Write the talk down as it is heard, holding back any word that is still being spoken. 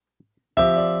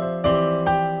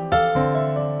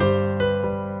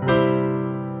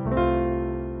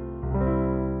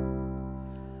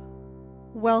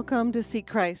Welcome to Seek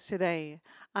Christ Today.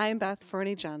 I'm Beth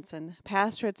Fernie Johnson,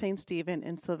 pastor at St. Stephen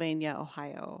in Sylvania,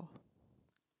 Ohio.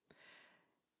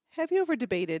 Have you ever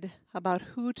debated about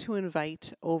who to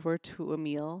invite over to a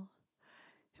meal?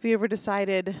 Have you ever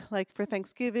decided, like for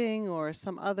Thanksgiving or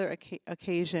some other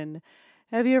occasion,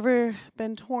 have you ever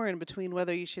been torn between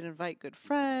whether you should invite good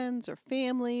friends or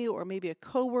family or maybe a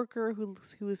coworker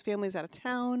whose family's out of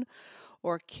town,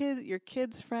 or your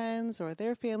kids' friends or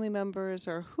their family members,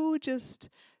 or who just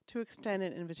to extend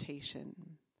an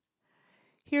invitation?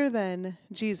 Here then,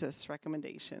 Jesus'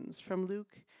 recommendations from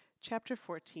Luke chapter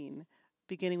 14,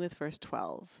 beginning with verse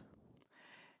 12.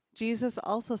 Jesus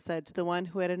also said to the one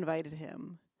who had invited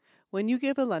him, "When you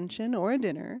give a luncheon or a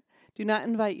dinner, do not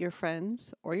invite your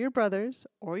friends or your brothers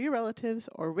or your relatives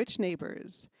or rich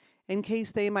neighbors, in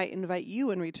case they might invite you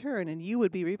in return and you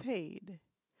would be repaid.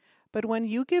 But when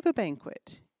you give a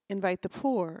banquet, invite the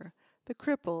poor, the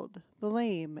crippled, the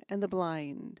lame, and the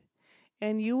blind,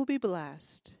 and you will be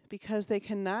blessed, because they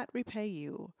cannot repay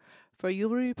you, for you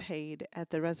will be repaid at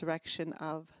the resurrection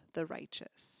of the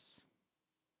righteous."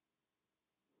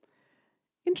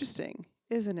 Interesting,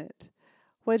 isn't it?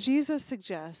 What Jesus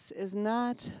suggests is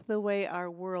not the way our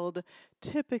world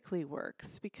typically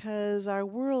works, because our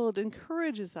world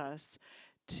encourages us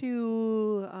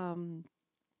to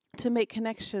make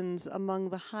connections among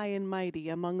the high and mighty,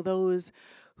 among those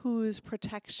whose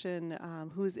protection,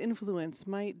 whose influence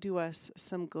might do us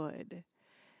some good.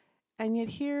 And yet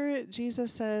here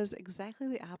Jesus says exactly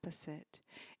the opposite.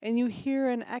 And you hear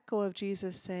an echo of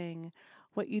Jesus saying,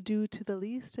 "What you do to the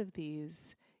least of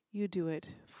these, you do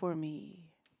it for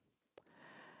me."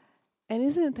 And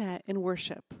isn't that in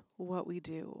worship what we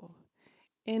do?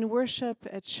 In worship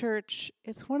at church,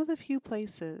 it's one of the few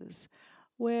places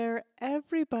where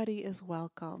everybody is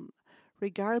welcome,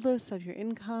 regardless of your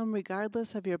income,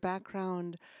 regardless of your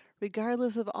background,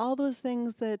 regardless of all those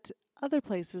things that other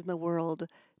places in the world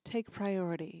take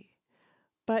priority.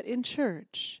 But in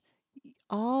church,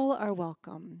 all are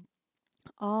welcome.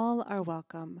 All are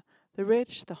welcome. The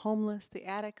rich, the homeless, the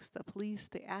addicts, the police,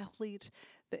 the athlete,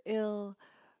 the ill,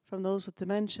 from those with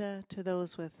dementia to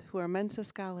those who are Mensa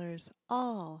scholars,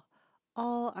 all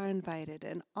are invited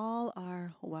and all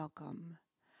are welcome.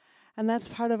 And that's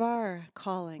part of our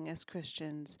calling as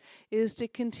Christians, is to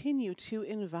continue to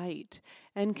invite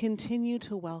and continue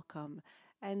to welcome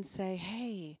and say,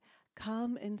 hey,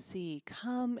 come and see,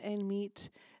 come and meet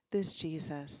this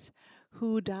Jesus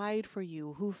who died for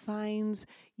you, who finds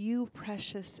you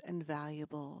precious and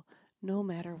valuable no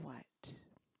matter what.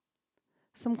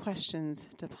 Some questions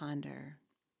to ponder.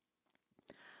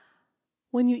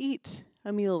 When you eat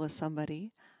a meal with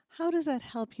somebody, how does that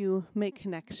help you make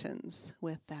connections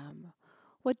with them?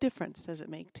 What difference does it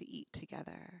make to eat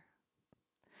together?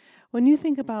 When you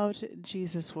think about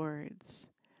Jesus' words,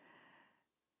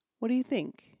 what do you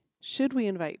think? Should we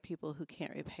invite people who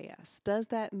can't repay us? Does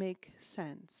that make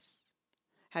sense?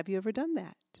 Have you ever done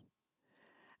that?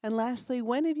 And lastly,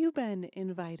 when have you been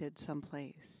invited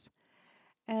someplace?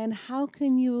 And how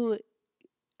can you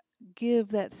give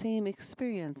that same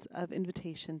experience of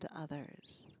invitation to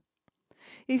others?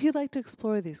 If you'd like to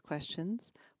explore these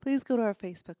questions, please go to our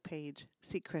Facebook page,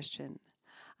 Seek Christian.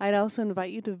 I'd also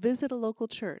invite you to visit a local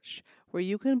church where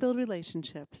you can build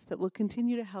relationships that will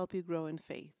continue to help you grow in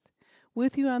faith.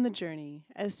 With you on the journey,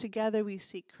 as together we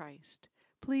seek Christ.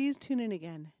 Please tune in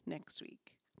again next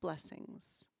week.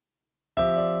 Blessings.